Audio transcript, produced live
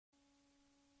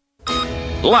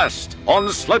Blast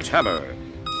on Sledgehammer.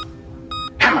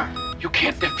 Hammer, you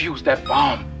can't defuse that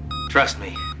bomb. Trust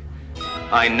me,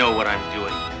 I know what I'm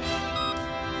doing.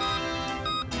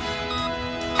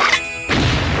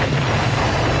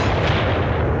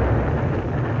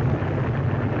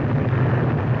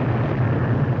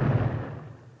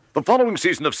 The following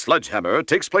season of Sledgehammer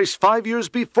takes place 5 years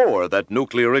before that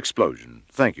nuclear explosion.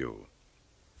 Thank you.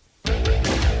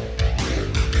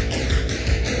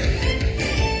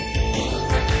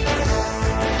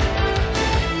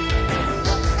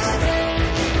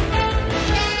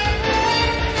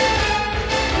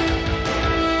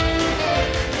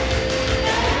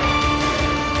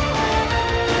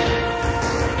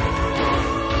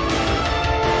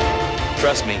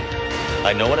 Trust me,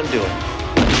 I know what I'm doing.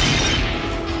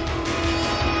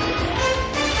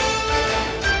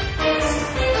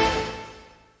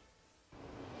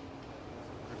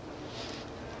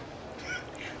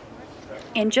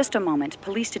 In just a moment,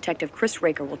 Police Detective Chris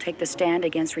Raker will take the stand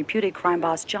against reputed crime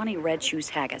boss Johnny Red Shoes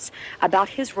Haggis about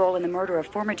his role in the murder of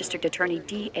former District Attorney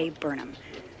D.A. Burnham.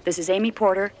 This is Amy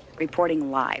Porter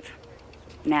reporting live.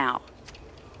 Now,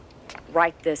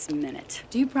 right this minute.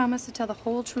 Do you promise to tell the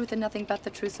whole truth and nothing but the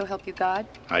truth, so help you God?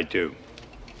 I do.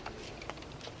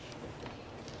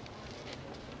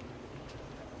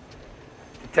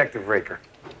 Detective Raker,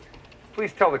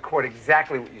 please tell the court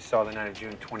exactly what you saw the night of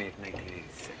June 20th,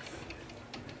 1986.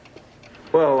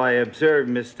 Well, I observed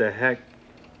Mr.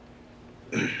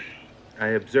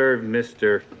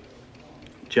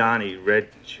 Johnny Red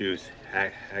Shoes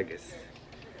Haggis.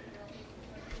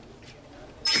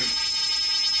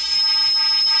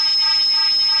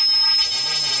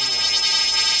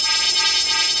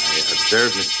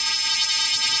 Observe Mr.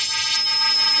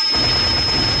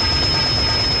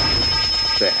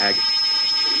 Haggis.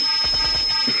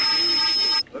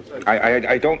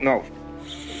 I don't know.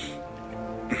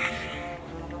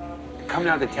 Come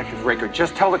now, Detective Raker.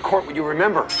 Just tell the court what you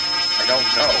remember. I don't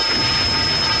know.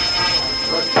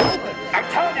 I'm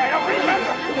telling you, I don't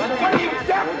remember. What are you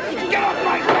doing? Get off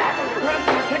my back!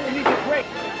 Detective needs a break.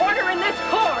 Order in this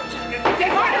court!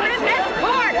 Order in this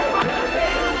court!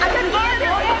 I've been ordered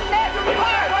in this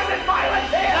court! Wasn't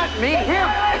violence here! Not me, him!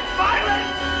 Violence!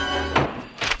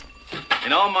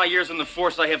 In all my years on the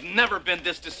force, I have never been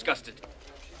this disgusted.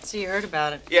 So you heard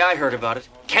about it? Yeah, I heard about it.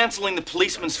 Canceling the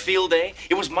policeman's field day.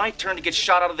 It was my turn to get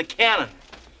shot out of the cannon.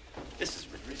 This is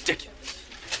ridiculous.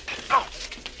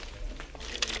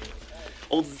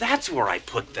 Oh, that's where I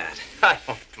put that.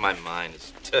 My mind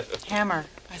is... Hammer,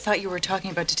 I thought you were talking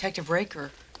about Detective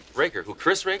Raker. Raker? Who,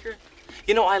 Chris Raker?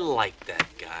 You know, I like that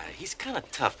guy. He's kind of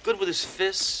tough, good with his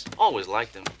fists. Always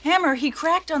liked him. Hammer, he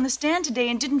cracked on the stand today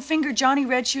and didn't finger Johnny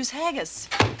Red Shoes Haggis.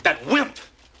 That wimp!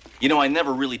 You know, I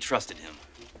never really trusted him.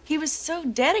 He was so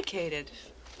dedicated,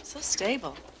 so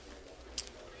stable.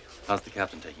 How's the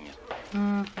captain taking it?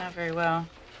 Not very well.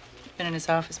 Been in his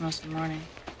office most of the morning.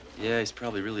 Yeah, he's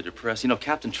probably really depressed. You know,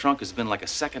 Captain Trunk has been like a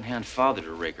second-hand father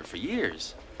to Raker for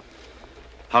years.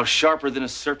 How sharper than a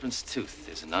serpent's tooth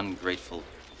is an ungrateful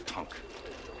punk.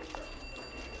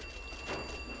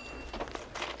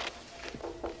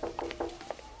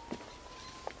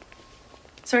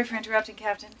 Sorry for interrupting,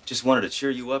 Captain. Just wanted to cheer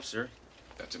you up, sir.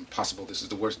 That's impossible. This is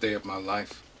the worst day of my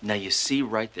life. Now, you see,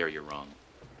 right there, you're wrong.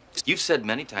 You've said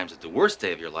many times that the worst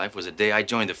day of your life was the day I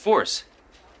joined the force.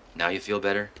 Now you feel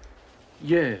better?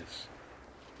 Yes.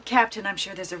 Captain, I'm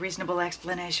sure there's a reasonable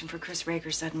explanation for Chris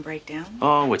Raker's sudden breakdown.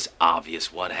 Oh, it's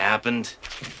obvious what happened.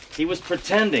 He was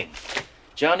pretending.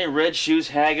 Johnny Red Shoes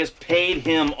Haggis paid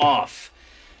him off.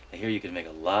 I hear you can make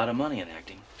a lot of money in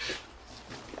acting.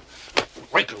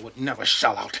 Raker would never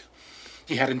sell out.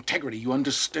 He had integrity, you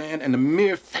understand? And the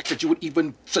mere fact that you would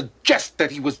even suggest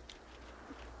that he was...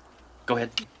 Go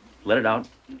ahead. Let it out.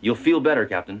 You'll feel better,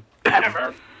 Captain.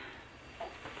 Never.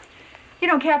 You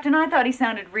know, Captain, I thought he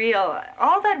sounded real.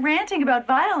 All that ranting about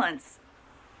violence.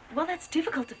 Well, that's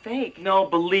difficult to fake. No,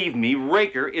 believe me,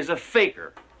 Raker is a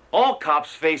faker. All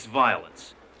cops face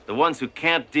violence. The ones who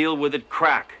can't deal with it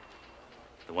crack.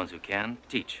 The ones who can,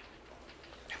 teach.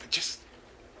 Just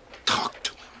talk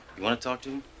to him. You want to talk to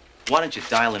him? Why don't you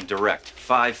dial him direct?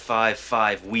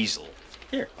 555 Weasel.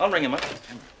 Here, I'll ring him up.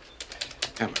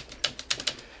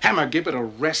 Hammer, give it a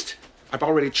rest. I've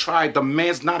already tried. The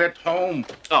man's not at home.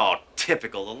 Oh,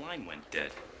 typical. The line went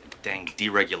dead. Dang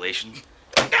deregulation.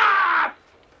 Ah!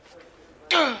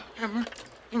 Hammer.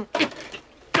 Get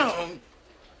down.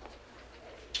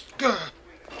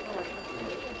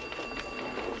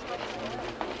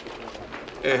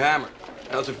 Hey, Hammer.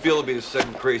 How's it feel to be the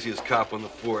second craziest cop on the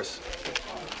force?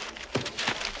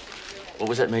 What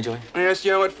was that, Major? I asked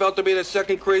you how it felt to be the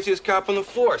second craziest cop on the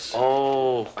force.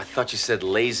 Oh, I thought you said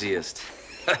laziest.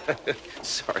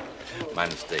 Sorry, my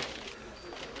mistake.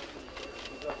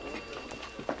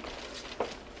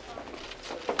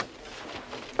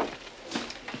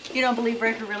 You don't believe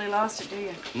Raker really lost it, do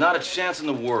you? Not a chance in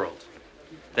the world.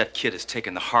 That kid has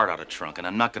taken the heart out of Trunk, and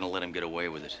I'm not going to let him get away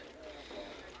with it.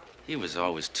 He was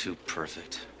always too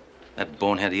perfect. That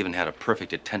bonehead even had a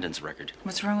perfect attendance record.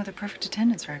 What's wrong with a perfect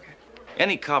attendance record?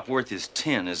 Any cop worth his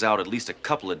tin is out at least a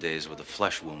couple of days with a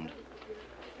flesh wound.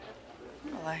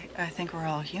 Well, I think we're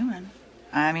all human.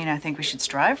 I mean, I think we should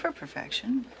strive for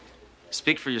perfection.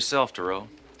 Speak for yourself, Thoreau.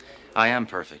 I am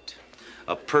perfect.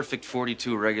 A perfect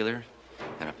 42 regular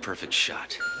and a perfect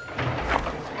shot.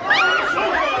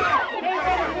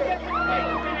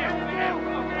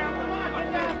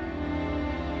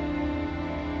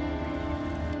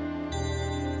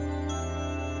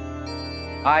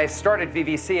 I started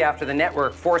VVC after the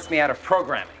network forced me out of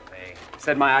programming. They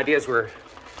said my ideas were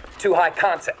too high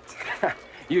concept.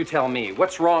 You tell me,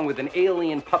 what's wrong with an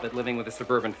alien puppet living with a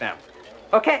suburban family?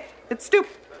 Okay, it's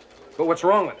stupid. But what's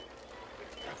wrong with it?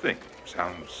 Nothing.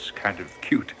 Sounds kind of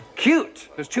cute. Cute?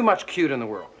 There's too much cute in the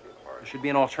world. There should be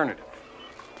an alternative.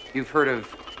 You've heard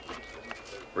of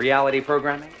reality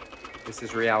programming? This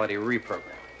is reality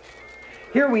reprogramming.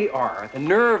 Here we are at the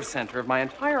nerve center of my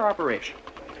entire operation.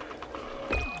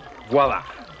 Voila.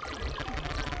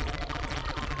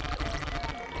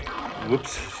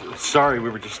 Whoops. Sorry, we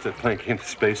were just playing game of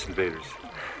Space Invaders.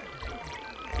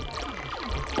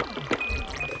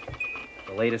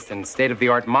 The latest in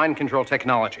state-of-the-art mind control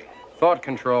technology. Thought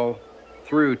control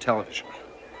through television.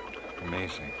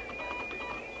 Amazing.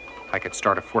 I could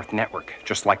start a fourth network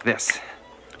just like this.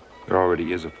 There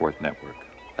already is a fourth network.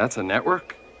 That's a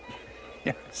network?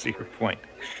 Yeah, I see your point.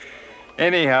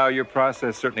 Anyhow, your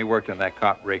process certainly worked on that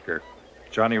cop Raker.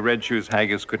 Johnny Red Shoes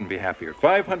Haggis couldn't be happier.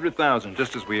 $500,000,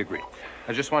 just as we agreed.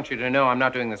 I just want you to know I'm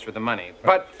not doing this for the money,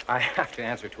 but I have to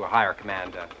answer to a higher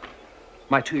command.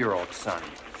 My 2-year-old son.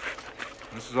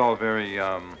 This is all very,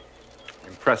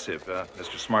 impressive.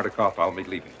 Mr. Smartikoff, I'll be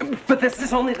leaving. But this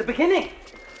is only the beginning.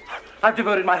 I've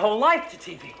devoted my whole life to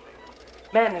TV.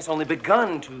 Man has only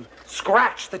begun to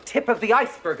scratch the tip of the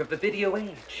iceberg of the video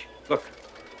age. Look,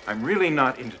 I'm really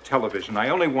not into television. I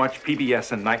only watch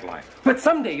PBS and Nightline. But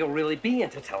someday you'll really be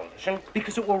into television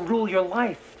because it will rule your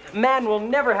life. Man will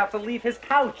never have to leave his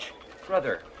couch.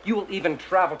 Brother, you will even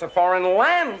travel to foreign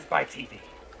lands by TV.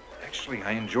 Actually,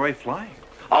 I enjoy flying.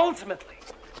 Ultimately,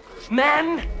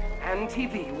 man and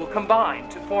TV will combine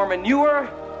to form a newer,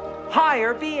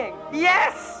 higher being.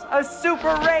 Yes, a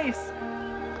super race.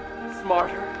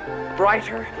 Smarter,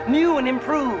 brighter, new and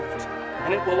improved.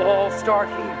 And it will all start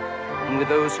here. And with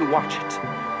those who watch it.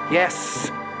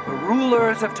 Yes, the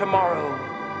rulers of tomorrow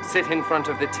sit in front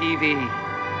of the TV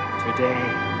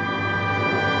today.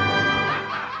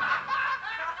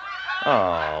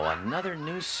 Oh, another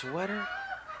new sweater?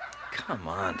 Come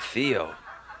on, Theo.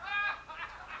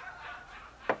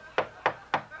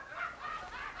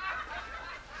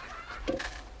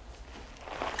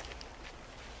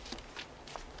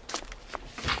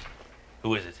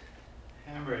 Who is it?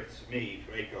 Hammer, it's me,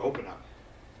 Raker. Open up.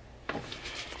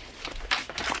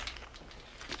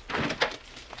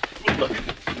 Look,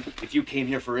 if you came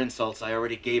here for insults, I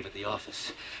already gave at the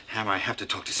office. Hammer, I have to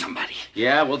talk to somebody.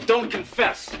 Yeah, well, don't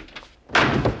confess.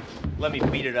 Let me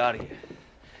beat it out of you.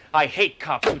 I hate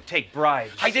cops who take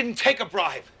bribes. I didn't take a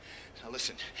bribe. Now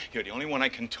listen, you're the only one I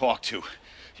can talk to.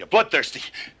 You're bloodthirsty,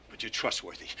 but you're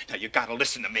trustworthy. Now you gotta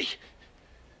listen to me.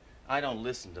 I don't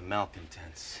listen to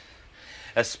malcontents.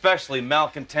 Especially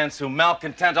malcontents who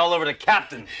malcontent all over the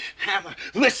captain. Hammer,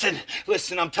 listen,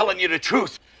 I'm telling you the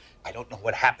truth. I don't know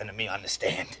what happened to me on the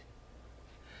stand.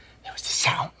 There was this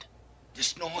sound,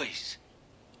 this noise.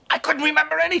 I couldn't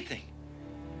remember anything.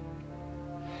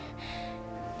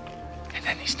 And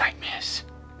then these nightmares.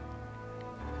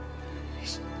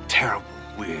 These terrible,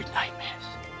 weird nightmares.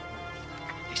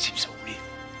 They seem so real.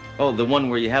 Oh, the one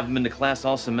where you haven't been to class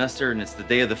all semester and it's the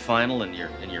day of the final and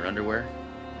you're in your underwear?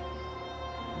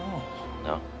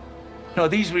 No? No,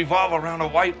 these revolve around a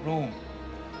white room.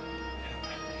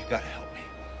 You gotta help me.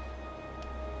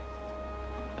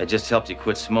 I just helped you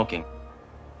quit smoking.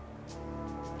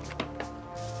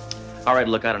 All right,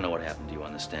 look, I don't know what happened to you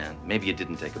on the stand. Maybe you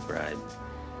didn't take a bribe.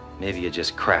 Maybe you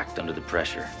just cracked under the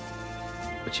pressure.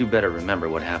 But you better remember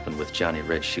what happened with Johnny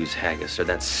Red Shoes Haggis, or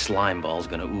that slime ball's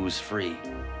gonna ooze free.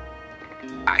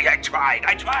 I tried,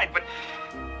 but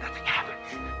nothing happened.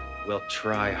 Well,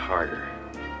 try harder.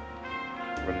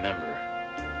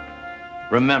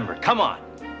 Remember, come on.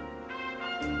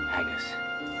 Haggis,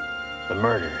 the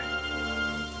murder.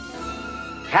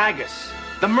 Haggis,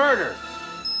 the murder.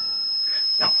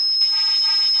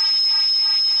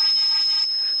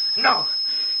 No.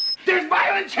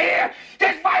 violence here!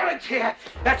 There's violence here!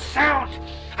 That sound!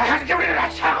 I have to get rid of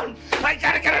that sound! I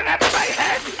gotta get it out of my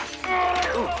head!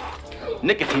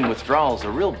 Nicotine withdrawal's a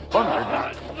real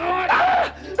bummer.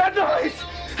 That noise!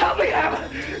 Help me, Hammer!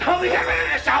 Help me get rid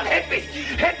of the sound! Hit me!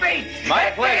 Hit me! My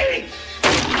Hit pleasure. me!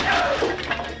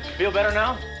 Feel better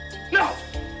now? No!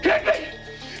 Hit me!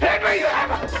 Hit me, you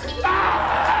Hammer!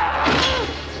 Ah!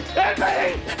 Hit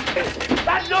me!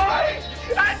 That noise!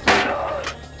 That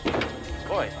noise!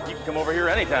 Boy, you can come over here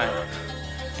anytime.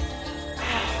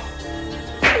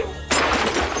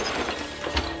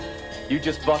 You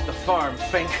just bought the farm,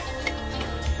 Fink.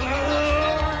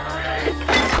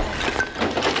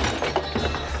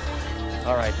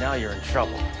 All right, now you're in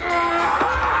trouble.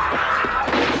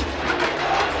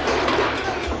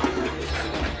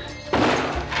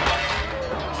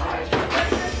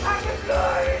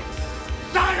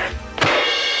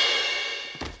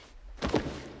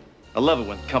 I love it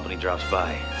when company drops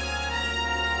by.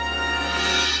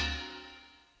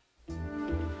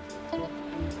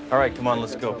 All right, come on,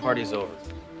 let's go. Party's over.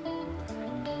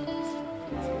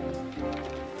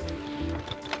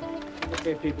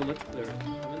 Okay, people, let's clear it.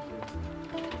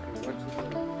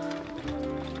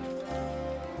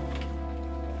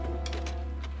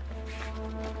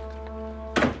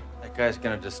 That guy's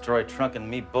gonna destroy Trunk and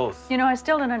me both. You know, I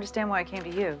still don't understand why I came to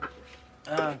you.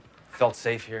 Felt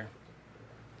safe here.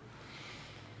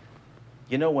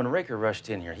 You know, when Raker rushed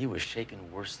in here, he was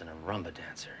shaking worse than a rumba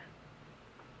dancer.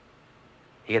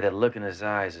 He had that look in his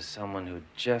eyes as someone who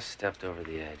just stepped over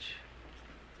the edge.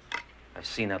 I've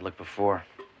seen that look before.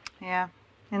 Yeah,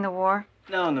 in the war.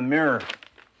 No, in the mirror.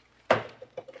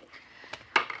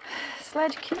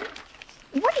 Sledge,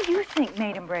 what do you think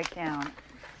made him break down?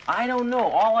 I don't know.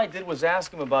 All I did was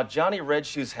ask him about Johnny Red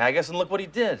Shoes Haggis, and look what he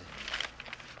did.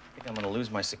 Think I'm gonna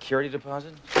lose my security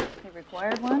deposit? He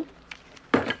required one?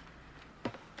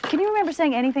 Can you remember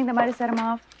saying anything that might have set him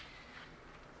off?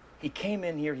 He came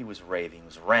in here, he was raving, he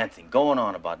was ranting, going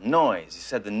on about noise. He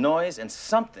said the noise and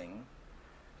something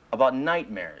about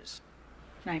nightmares.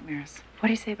 Nightmares. What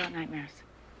did he say about nightmares?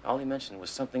 All he mentioned was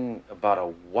something about a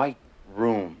white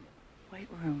room. White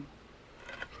room.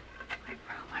 White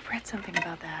room. I've read something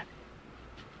about that.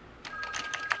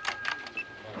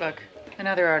 Look,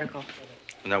 another article.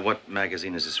 Now, what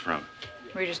magazine is this from?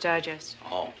 Reader's Digest.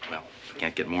 Oh, well,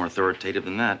 can't get more authoritative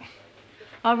than that.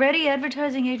 Already,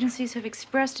 advertising agencies have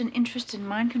expressed an interest in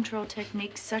mind control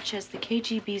techniques such as the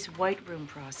KGB's White Room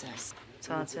process. That's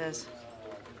all it says.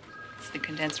 It's the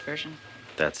condensed version.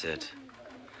 That's it.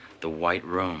 The white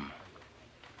room.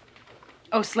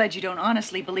 Oh, Sledge, you don't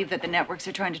honestly believe that the networks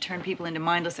are trying to turn people into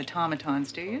mindless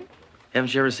automatons, do you?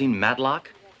 Haven't you ever seen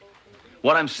Matlock?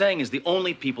 What I'm saying is the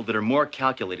only people that are more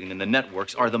calculating than the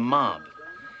networks are the mob.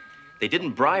 They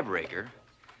didn't bribe Raker.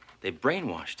 They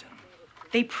brainwashed him.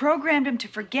 They programmed him to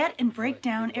forget and break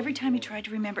down every time he tried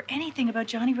to remember anything about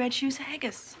Johnny Red Shoes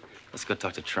Haggis. Let's go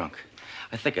talk to Trunk.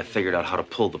 I think I figured out how to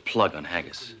pull the plug on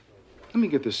Haggis. Let me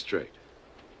get this straight.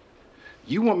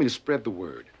 You want me to spread the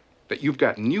word that you've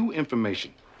got new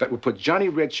information that will put Johnny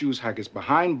Red Shoes Haggis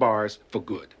behind bars for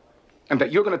good, and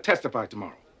that you're going to testify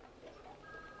tomorrow.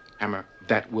 Hammer,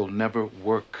 that will never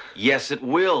work. Yes, it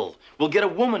will. We'll get a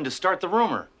woman to start the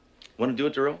rumor. Want to do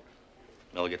it, Duro?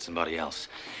 I'll get somebody else.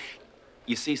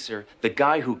 You see, sir, the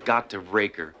guy who got to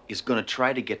Raker is going to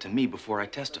try to get to me before I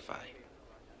testify.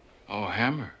 Oh,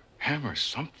 Hammer,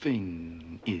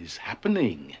 something is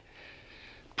happening.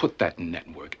 Put that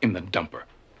network in the dumper.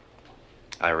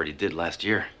 I already did last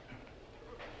year.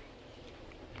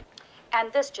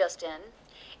 And this just in.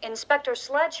 Inspector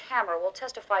Sledge Hammer will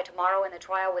testify tomorrow in the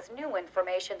trial with new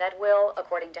information that will,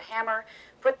 according to Hammer,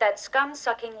 put that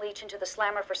scum-sucking leech into the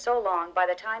slammer for so long, by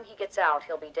the time he gets out,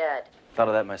 he'll be dead. Thought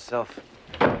of that myself.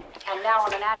 And now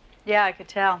on an Yeah, I could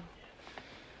tell.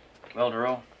 Well,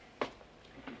 Duro,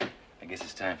 I guess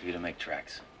it's time for you to make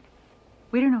tracks.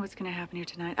 We don't know what's going to happen here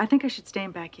tonight. I think I should stay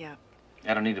and back you up.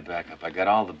 I don't need a backup. I got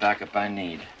all the backup I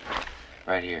need.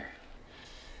 Right here.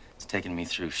 It's taken me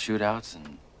through shootouts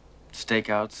and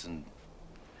stakeouts and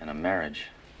a marriage.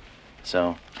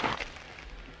 So,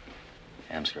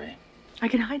 Ham's great. I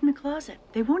can hide in the closet.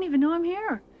 They won't even know I'm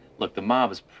here. Look, the mob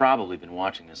has probably been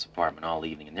watching this apartment all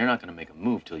evening, and they're not going to make a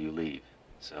move till you leave.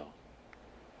 So,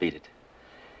 beat it.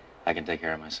 I can take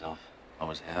care of myself.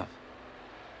 Always have.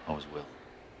 Always will.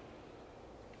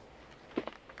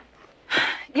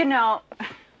 You know,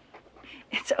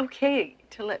 it's okay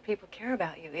to let people care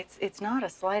about you. It's not a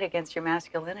slight against your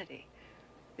masculinity.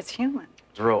 It's human.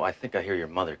 Duro, I think I hear your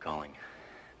mother calling.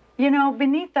 You know,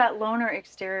 beneath that loner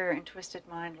exterior and twisted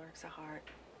mind lurks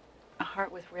a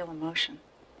heart with real emotion.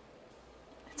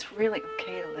 It's really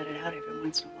okay to let it out every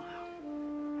once in a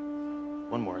while.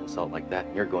 One more insult like that,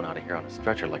 and you're going out of here on a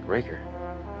stretcher like Raker.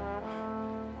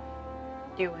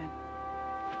 You win.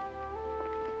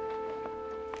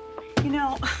 You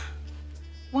know,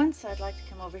 once I'd like to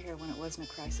come over here when it wasn't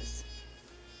a crisis.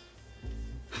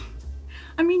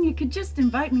 I mean, you could just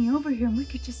invite me over here and we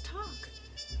could just talk.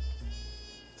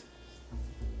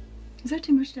 Is that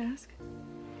too much to ask?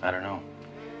 I don't know.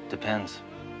 Depends.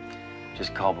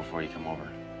 Just call before you come over.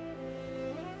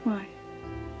 Why?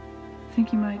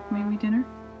 Think you might make me dinner?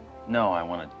 No, I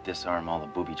want to disarm all the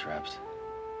booby traps.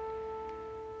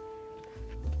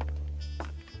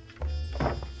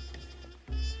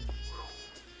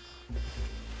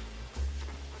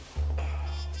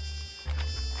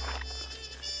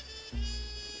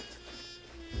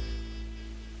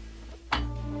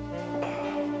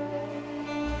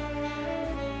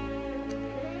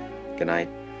 Good night.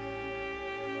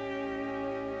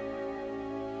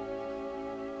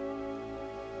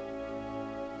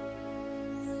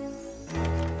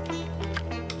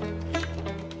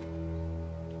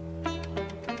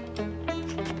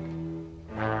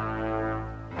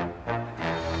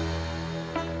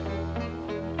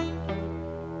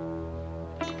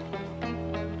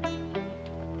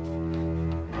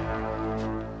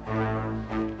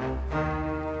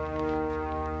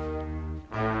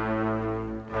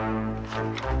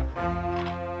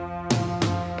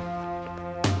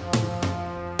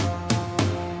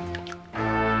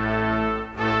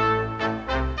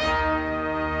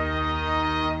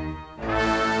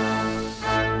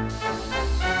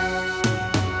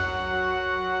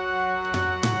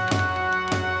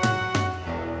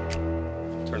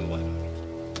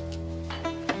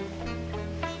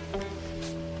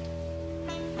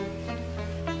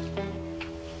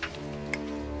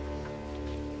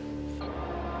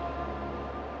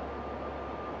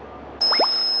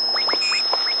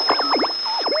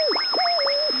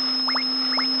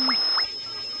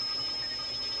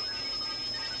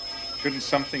 Shouldn't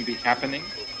something be happening?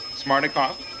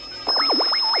 Smartikoff?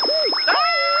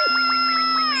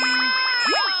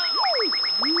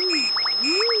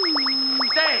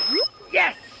 Say,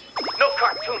 yes! No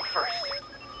cartoon first.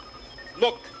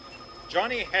 Look,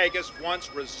 Johnny Haggis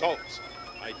wants results.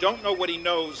 I don't know what he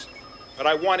knows, but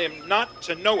I want him not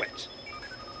to know it.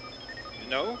 You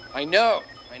know? I know.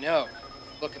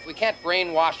 Look, if we can't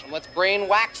brainwash him, let's brain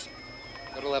wax him.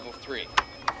 Go to level 3.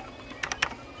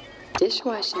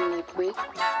 Dishwashing liquid,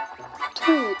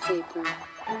 toilet paper,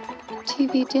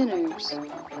 TV dinners,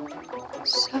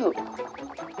 soap,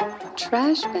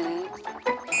 trash bags,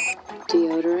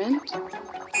 deodorant,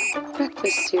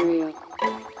 breakfast cereal,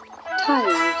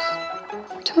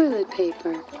 tires, toilet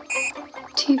paper,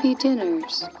 TV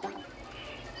dinners.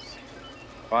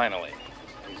 Finally.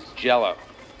 It's Jell-O.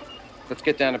 Let's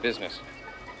get down to business.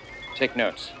 Take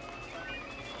notes.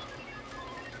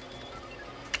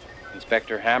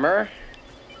 Inspector Hammer,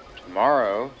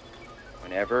 tomorrow,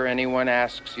 whenever anyone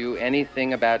asks you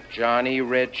anything about Johnny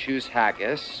Red Shoes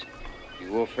Haggis,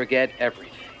 you will forget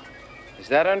everything. Is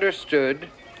that understood?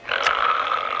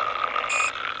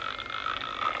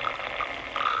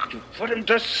 You put him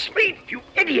to sleep, you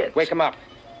idiot! Wake him up.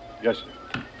 Yes,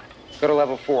 sir. Go to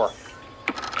level 4.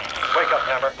 Wake up,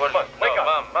 Hammer. Come on, wake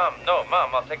up. Mom,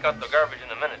 I'll take out the garbage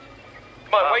in a minute.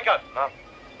 Come on, wake up. Mom.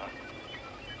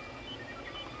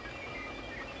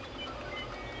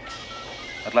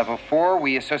 At level 4,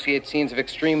 we associate scenes of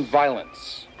extreme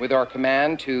violence with our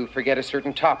command to forget a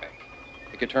certain topic.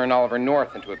 We could turn Oliver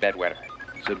North into a bedwetter.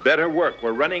 So better work.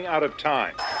 We're running out of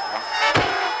time.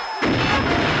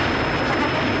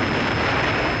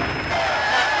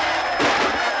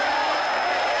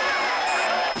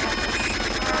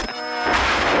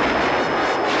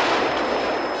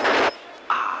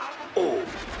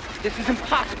 This is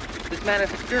impossible. This man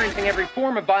is experiencing every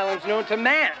form of violence known to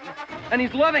man, and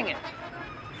he's loving it.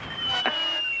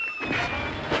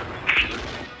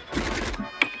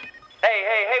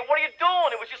 Hey, what are you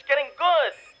doing? It was just getting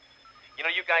good. You know,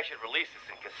 you guys should release this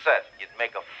in cassette. You'd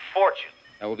make a fortune.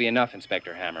 That will be enough,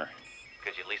 Inspector Hammer.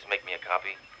 Could you at least make me a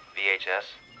copy? VHS?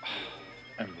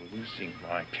 I'm losing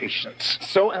my patience.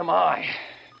 So am I.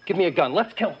 Give me a gun.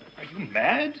 Let's kill him. Are you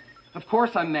mad? Of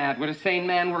course I'm mad. Would a sane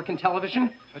man work in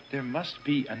television? But there must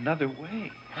be another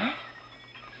way.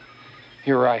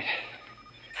 You're right.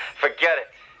 Forget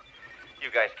it. You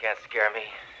guys can't scare me.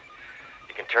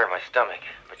 You can turn my stomach,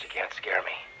 but you can't scare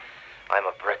me. I'm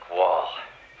a brick wall.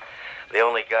 The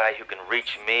only guy who can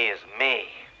reach me is me,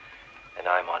 and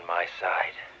I'm on my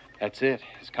side. That's it.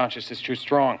 His conscience is too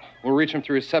strong. We'll reach him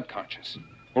through his subconscious.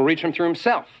 We'll reach him through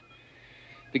himself.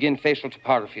 Begin facial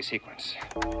topography sequence.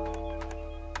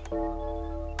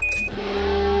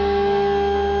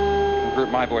 Convert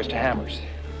my voice to Hammer's.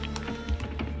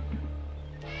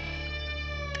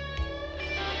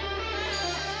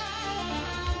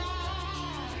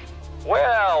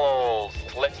 Well, old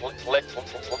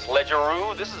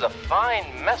Sledgeroo, this is a fine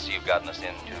mess you've gotten us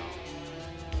into.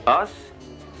 Us?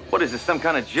 What is this, some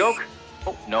kind of joke?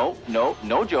 Oh, no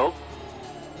joke.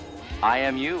 I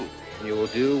am you. You will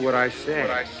do what I say.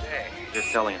 You're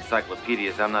selling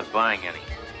encyclopedias. I'm not buying any.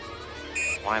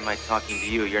 Why am I talking to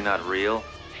you? You're not real.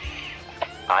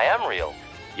 I am real.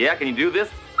 Yeah, can you do this?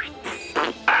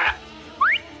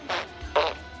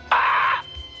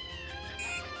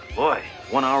 Boy,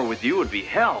 1 hour with you would be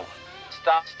hell.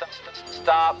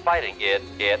 Stop fighting it,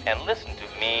 and listen to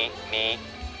me.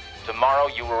 Tomorrow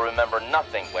you will remember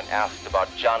nothing when asked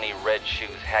about Johnny Red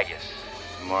Shoes Haggis.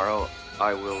 Tomorrow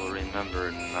I will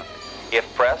remember nothing.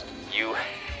 If pressed, you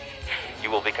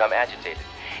will become agitated.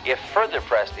 If further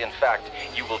pressed, in fact,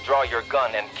 you will draw your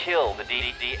gun and kill the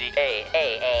DA.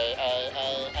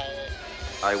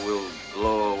 I will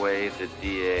blow away the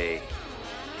DA.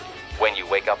 When you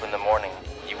wake up in the morning,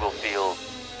 you will feel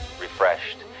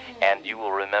refreshed, and you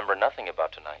will remember nothing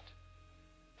about tonight.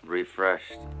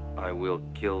 Refreshed, I will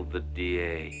kill the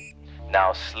DA.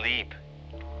 Now sleep.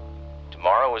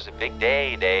 Tomorrow is a big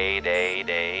day.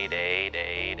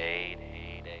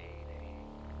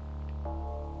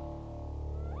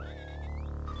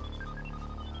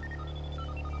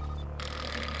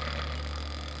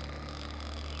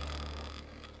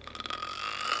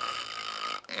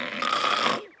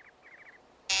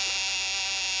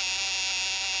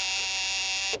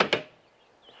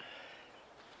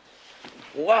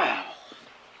 Wow.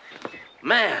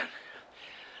 Man,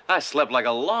 I slept like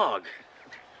a log.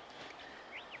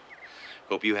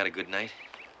 Hope you had a good night.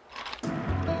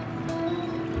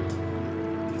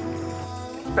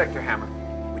 Inspector Hammer,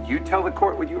 would you tell the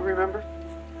court what you remember?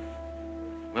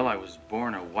 Well, I was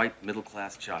born a white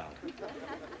middle-class child.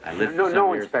 I lived No, for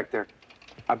some years. Inspector.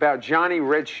 About Johnny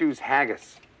Red Shoes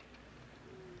Haggis.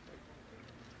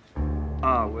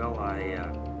 Well,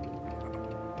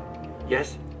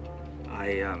 Yes?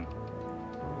 I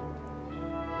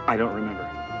don't remember.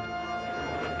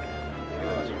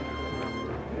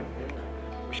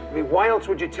 I mean, why else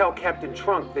would you tell Captain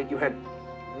Trunk that you had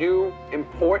new,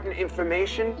 important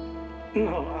information?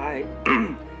 No,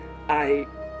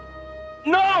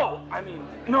 No! I mean,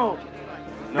 no.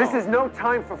 This is no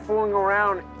time for fooling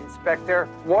around, Inspector.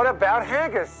 What about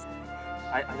Haggis?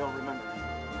 I don't remember.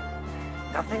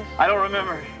 Nothing? I don't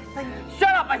remember.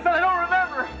 Shut up! I said I don't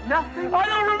remember! Nothing? I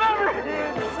don't remember!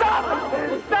 Stop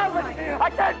it! Stop it! I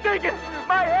can't think it!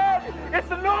 My head! It's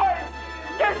the noise!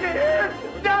 Get me here!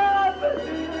 Stop!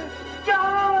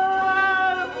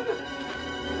 Stop!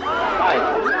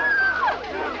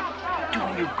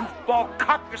 Doing, you goofball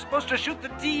cop. You're supposed to shoot the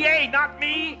DA, not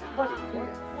me.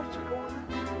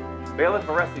 Bailiff,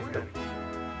 arrest these guys.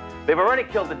 They've already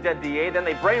killed the dead DA, then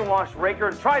they brainwashed Raker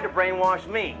and tried to brainwash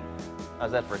me.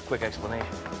 How's that for a quick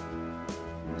explanation?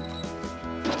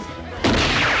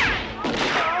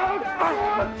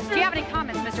 Do you have any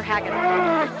comments, Mr. Haggis?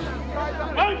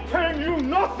 I'm paying you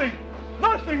nothing!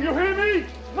 Nothing, you hear me?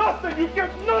 Nothing, you get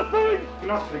nothing!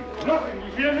 Nothing,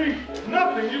 you hear me?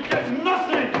 Nothing, you get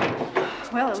nothing!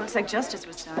 Well, it looks like justice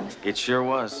was done. It sure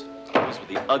was. Those were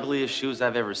the ugliest shoes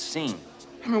I've ever seen.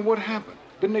 I mean, what happened?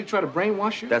 Didn't they try to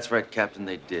brainwash you? That's right, Captain,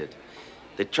 they did.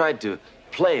 They tried to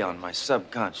play on my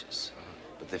subconscious,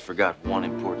 but they forgot one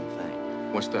important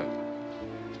thing. What's that?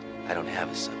 I don't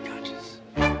have a subconscious.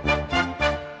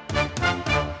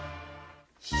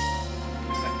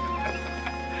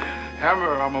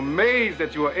 Hammer, I'm amazed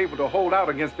that you were able to hold out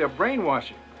against their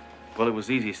brainwashing. Well, it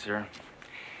was easy, sir.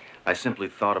 I simply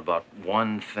thought about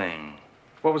one thing.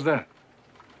 What was that?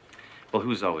 Well,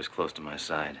 who's always close to my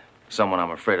side? Someone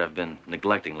I'm afraid I've been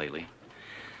neglecting lately.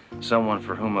 Someone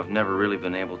for whom I've never really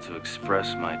been able to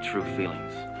express my true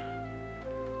feelings.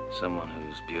 Someone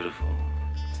who's beautiful,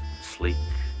 sleek,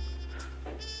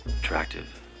 attractive.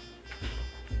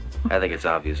 I think it's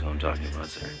obvious who I'm talking about,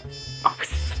 sir. Oh,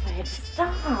 Sledge,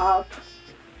 stop.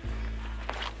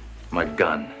 My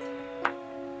gun.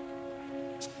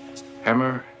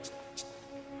 Hammer,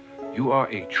 you are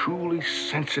a truly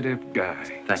sensitive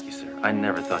guy. Thank you, sir. I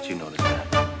never thought you noticed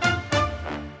that.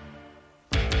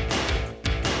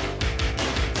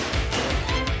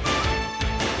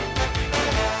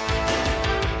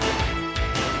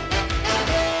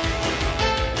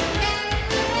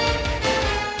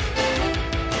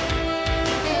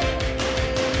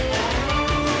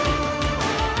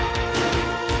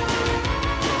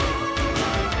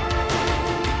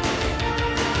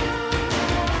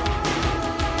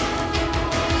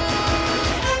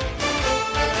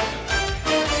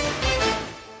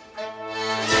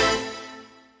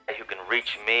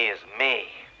 Reach me is me,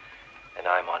 and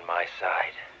I'm on my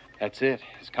side. That's it.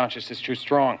 His conscious is too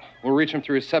strong. We'll reach him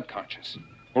through his subconscious.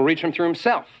 We'll reach him through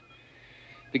himself.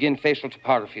 Begin facial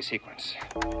topography sequence.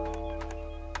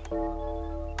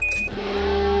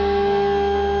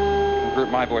 Convert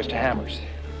my voice to hammers.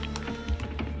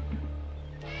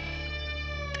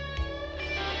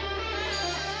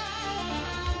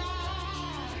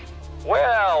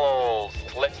 Well, old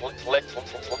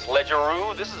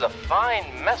Sledgeroo, this is a fine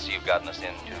mess you've gotten us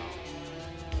into.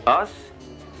 Us?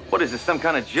 What is this, some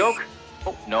kind of joke?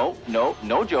 Oh, no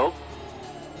joke.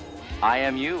 I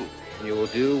am you. You will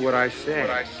do what I say.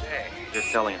 You're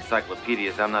selling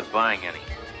encyclopedias. I'm not buying any.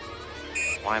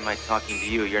 Why am I talking to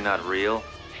you? You're not real.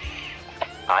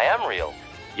 I am real.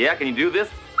 Yeah, can you do this?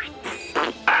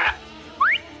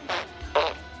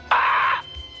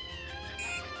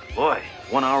 Boy,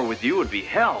 1 hour with you would be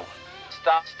hell.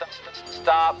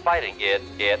 Stop fighting it,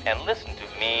 and listen to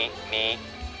me.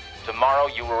 Tomorrow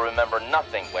you will remember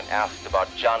nothing when asked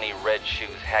about Johnny Red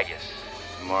Shoes Haggis.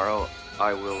 Tomorrow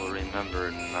I will remember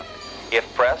nothing.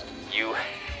 If pressed, you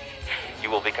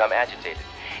will become agitated.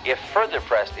 If further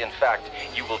pressed, in fact,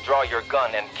 you will draw your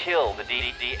gun and kill the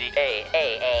DA.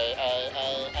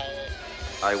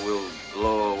 I will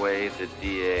blow away the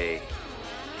DA.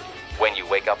 When you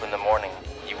wake up in the morning,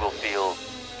 you will feel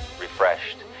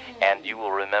refreshed, and you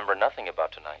will remember nothing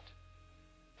about tonight.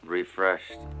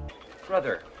 Refreshed.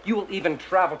 Brother, you will even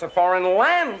travel to foreign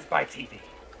lands by TV.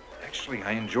 Actually,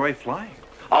 I enjoy flying.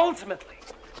 Ultimately,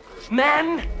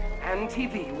 man and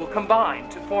TV will combine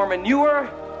to form a newer,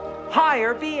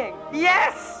 higher being.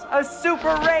 Yes, a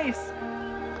super race.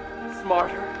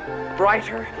 Smarter,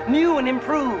 brighter, new and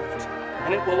improved.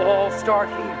 And it will all start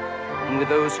here, and with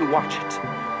those who watch it.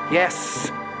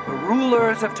 Yes, the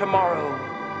rulers of tomorrow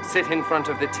sit in front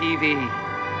of the TV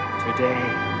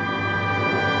today.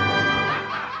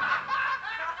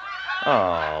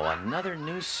 Oh, another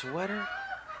new sweater?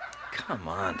 Come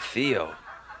on, Theo.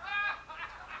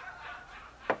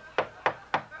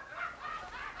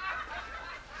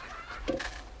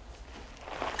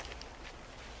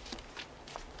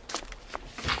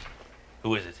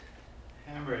 Who is it?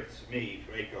 Hammer, it's me,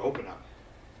 Raker. Open up.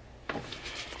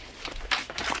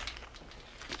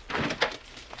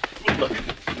 Look,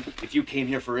 if you came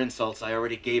here for insults, I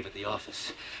already gave at the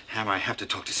office. Hammer, I have to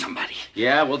talk to somebody.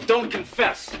 Yeah, well, don't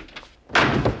confess.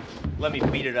 Let me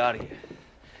beat it out of you.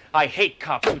 I hate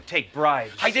cops who take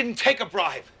bribes. I didn't take a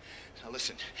bribe. Now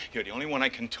listen, you're the only one I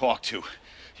can talk to.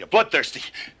 You're bloodthirsty,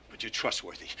 but you're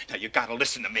trustworthy. Now you gotta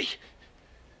listen to me.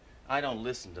 I don't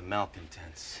listen to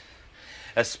malcontents.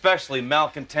 Especially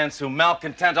malcontents who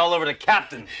malcontent all over the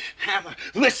captain. Hammer,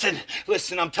 listen,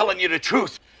 I'm telling you the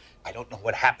truth. I don't know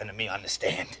what happened to me on the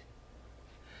stand.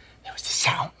 There was this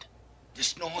sound,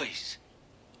 this noise.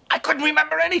 I couldn't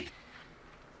remember anything.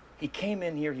 He came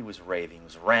in here, he was raving, he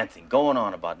was ranting, going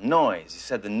on about noise. He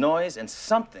said the noise and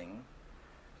something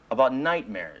about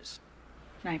nightmares.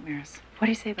 Nightmares. What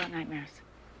do you say about nightmares?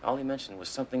 All he mentioned was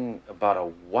something about a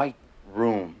white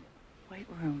room. White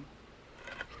room.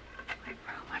 White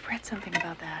room. I've read something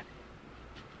about that.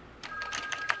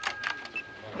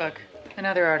 Look,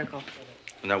 another article.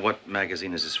 Now, what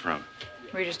magazine is this from?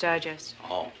 Reader's Digest.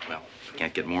 Oh, well,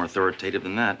 can't get more authoritative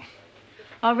than that.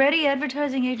 Already,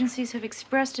 advertising agencies have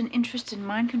expressed an interest in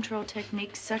mind control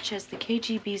techniques such as the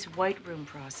KGB's White Room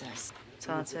process. That's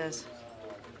all it says.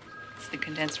 It's the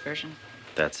condensed version.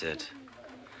 That's it.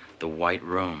 The White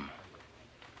Room.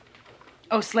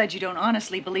 Oh, Sledge, you don't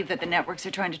honestly believe that the networks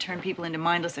are trying to turn people into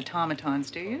mindless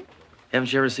automatons, do you?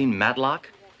 Haven't you ever seen Matlock?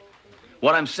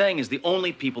 What I'm saying is the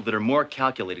only people that are more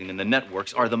calculating than the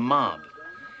networks are the mob.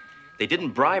 They didn't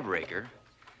bribe Raker.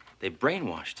 They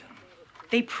brainwashed him.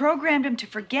 They programmed him to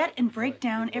forget and break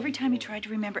down every time he tried to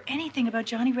remember anything about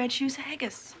Johnny Red Shoes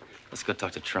Haggis. Let's go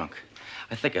talk to Trunk.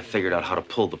 I think I figured out how to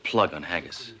pull the plug on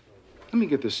Haggis. Let me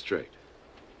get this straight.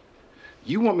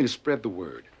 You want me to spread the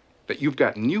word that you've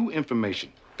got new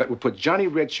information that will put Johnny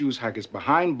Red Shoes Haggis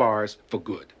behind bars for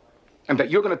good, and that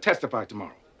you're going to testify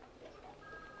tomorrow.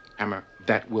 Hammer,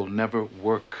 that will never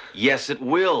work. Yes, it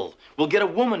will. We'll get a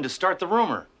woman to start the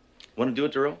rumor. Want to do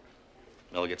it, Duro?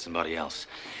 I'll get somebody else.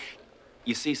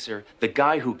 You see, sir, the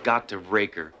guy who got to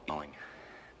Raker...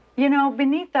 You know,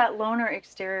 beneath that loner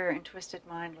exterior and twisted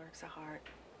mind lurks a heart.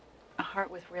 A heart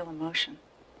with real emotion.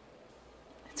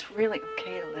 It's really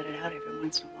okay to let it out every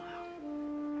once in a while.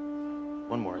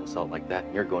 One more insult like that,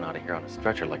 and you're going out of here on a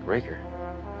stretcher like Raker.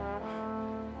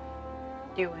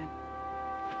 You win.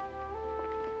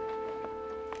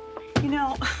 You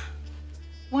know,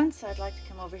 once I'd like to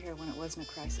come over here when it wasn't a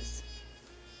crisis.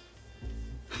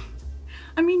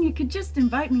 I mean, you could just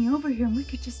invite me over here and we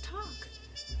could just talk.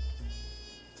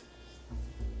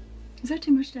 Is that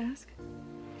too much to ask?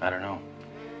 I don't know.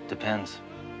 Depends.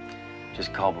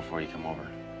 Just call before you come over.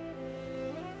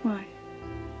 Why?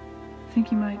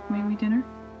 Think you might make me dinner?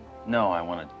 No, I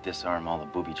want to disarm all the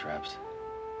booby traps.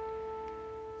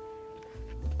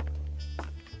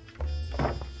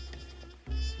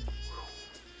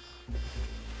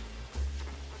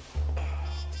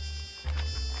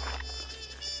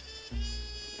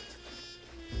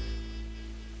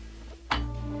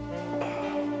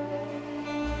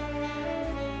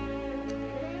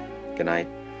 Good night.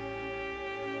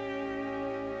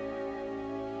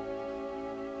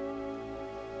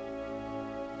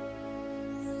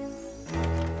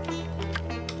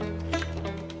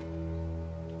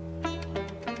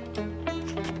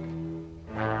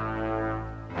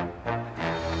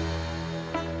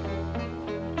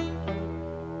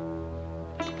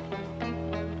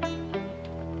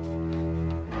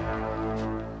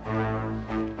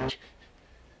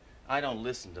 I don't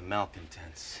listen to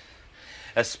malcontents.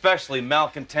 Especially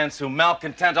malcontents who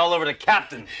malcontent all over the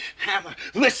captain. Hammer,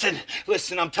 listen,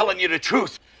 I'm telling you the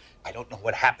truth. I don't know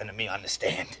what happened to me on the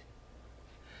stand.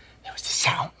 There was the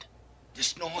sound,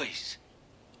 this noise.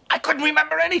 I couldn't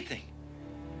remember anything.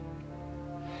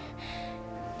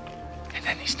 And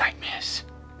then these nightmares.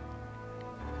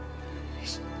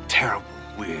 These terrible,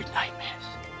 weird nightmares.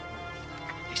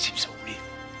 They seem so real.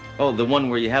 Oh, the one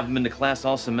where you haven't been to class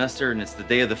all semester and it's the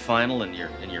day of the final and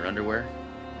you're in your underwear?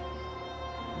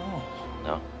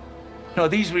 No? No,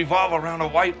 these revolve around a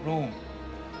white room.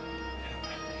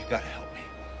 You gotta help me.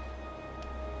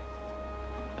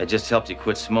 I just helped you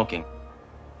quit smoking.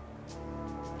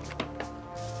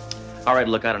 All right,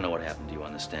 look, I don't know what happened to you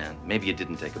on the stand. Maybe you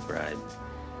didn't take a bribe.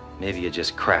 Maybe you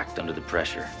just cracked under the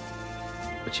pressure.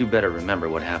 But you better remember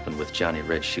what happened with Johnny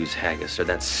Red Shoes Haggis, or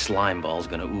that slime ball's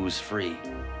gonna ooze free.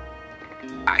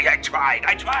 I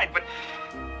tried, but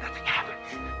nothing happened.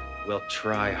 Well,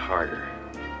 try harder.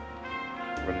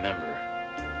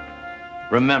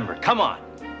 Remember, come on.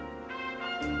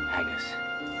 Haggis,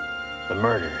 the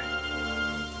murder.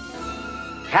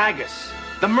 Haggis,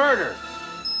 the murder.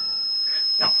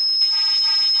 No.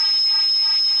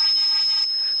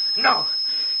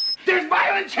 There's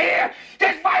violence here.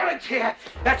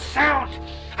 That sound.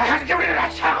 I have to get rid of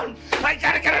that sound. I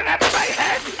gotta get it out of my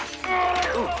head.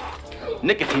 Ooh.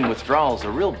 Nicotine withdrawal's a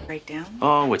real breakdown.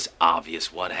 Oh, it's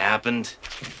obvious what happened.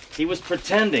 He was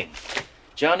pretending.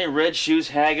 Johnny Red Shoes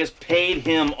Haggis paid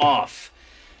him off.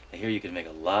 I hear you can make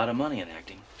a lot of money in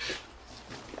acting.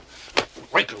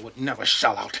 Raker would never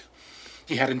sell out.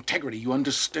 He had integrity, you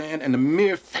understand? And the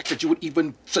mere fact that you would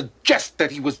even suggest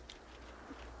that he was...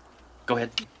 Go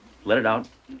ahead. Let it out.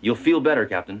 You'll feel better,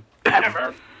 Captain.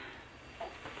 Never.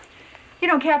 You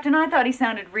know, Captain, I thought he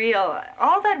sounded real.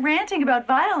 All that ranting about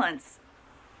violence.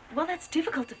 Well, that's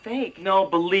difficult to fake. No,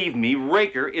 believe me,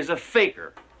 Raker is a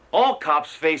faker. All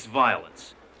cops face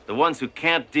violence. The ones who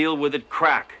can't deal with it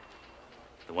crack.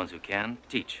 The ones who can,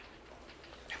 teach.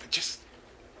 Just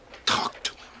talk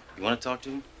to him. You want to talk to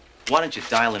him? Why don't you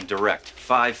dial him direct?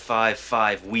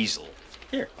 555 Weasel.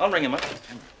 Here, I'll ring him up.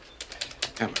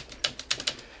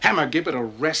 Hammer, give it a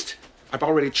rest. I've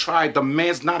already tried. The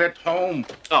man's not at home.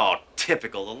 Oh,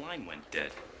 typical. The line went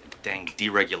dead. Dang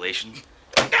deregulation.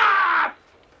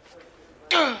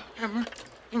 Hammer.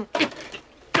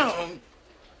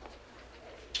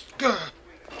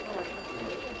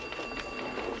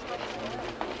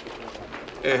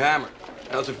 Hey, Hammer.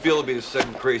 How's it feel to be the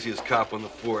second craziest cop on the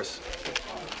force?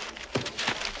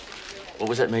 What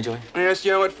was that, Major? I asked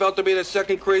you how it felt to be the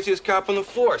second craziest cop on the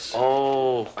force.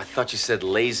 Oh, I thought you said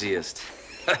laziest.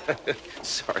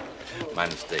 Sorry, my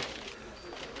mistake.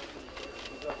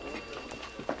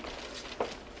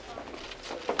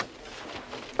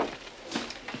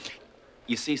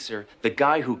 You see, sir, the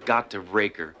guy who got to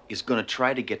Raker is going to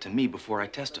try to get to me before I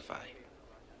testify.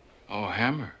 Oh,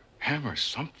 Hammer,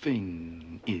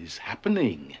 something is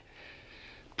happening.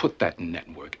 Put that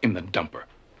network in the dumper.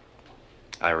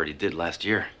 I already did last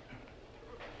year.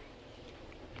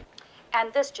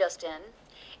 And this just in.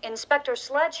 Inspector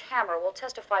Sledge Hammer will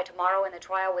testify tomorrow in the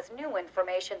trial with new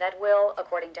information that will,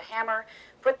 according to Hammer,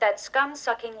 put that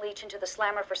scum-sucking leech into the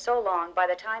slammer for so long, by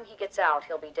the time he gets out,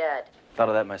 he'll be dead. Thought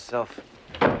of that myself.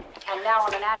 And now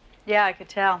on an Yeah, I could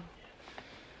tell.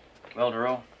 Well,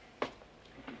 Duro,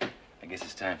 I guess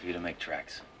it's time for you to make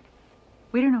tracks.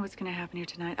 We don't know what's going to happen here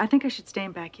tonight. I think I should stay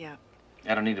and back you up.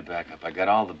 I don't need a backup. I got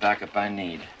all the backup I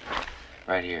need.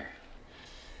 Right here.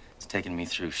 It's taken me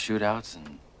through shootouts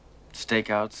and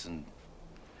stakeouts and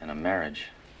a marriage.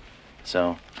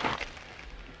 So,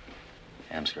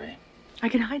 I'm straight. I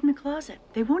can hide in the closet.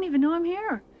 They won't even know I'm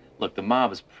here. Look, the mob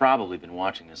has probably been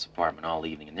watching this apartment all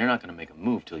evening, and they're not going to make a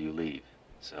move till you leave.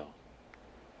 So,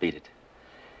 beat it.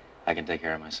 I can take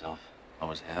care of myself.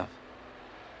 Always have.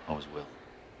 Always will.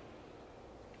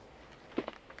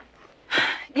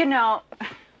 You know,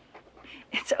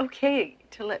 it's okay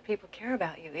to let people care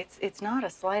about you. It's not a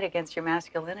slight against your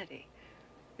masculinity.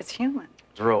 It's human.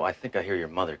 Dro, I think I hear your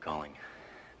mother calling.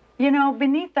 You know,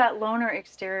 beneath that loner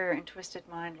exterior and twisted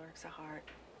mind lurks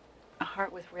a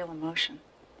heart with real emotion.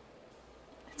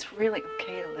 It's really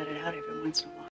okay to let it out every once in a while.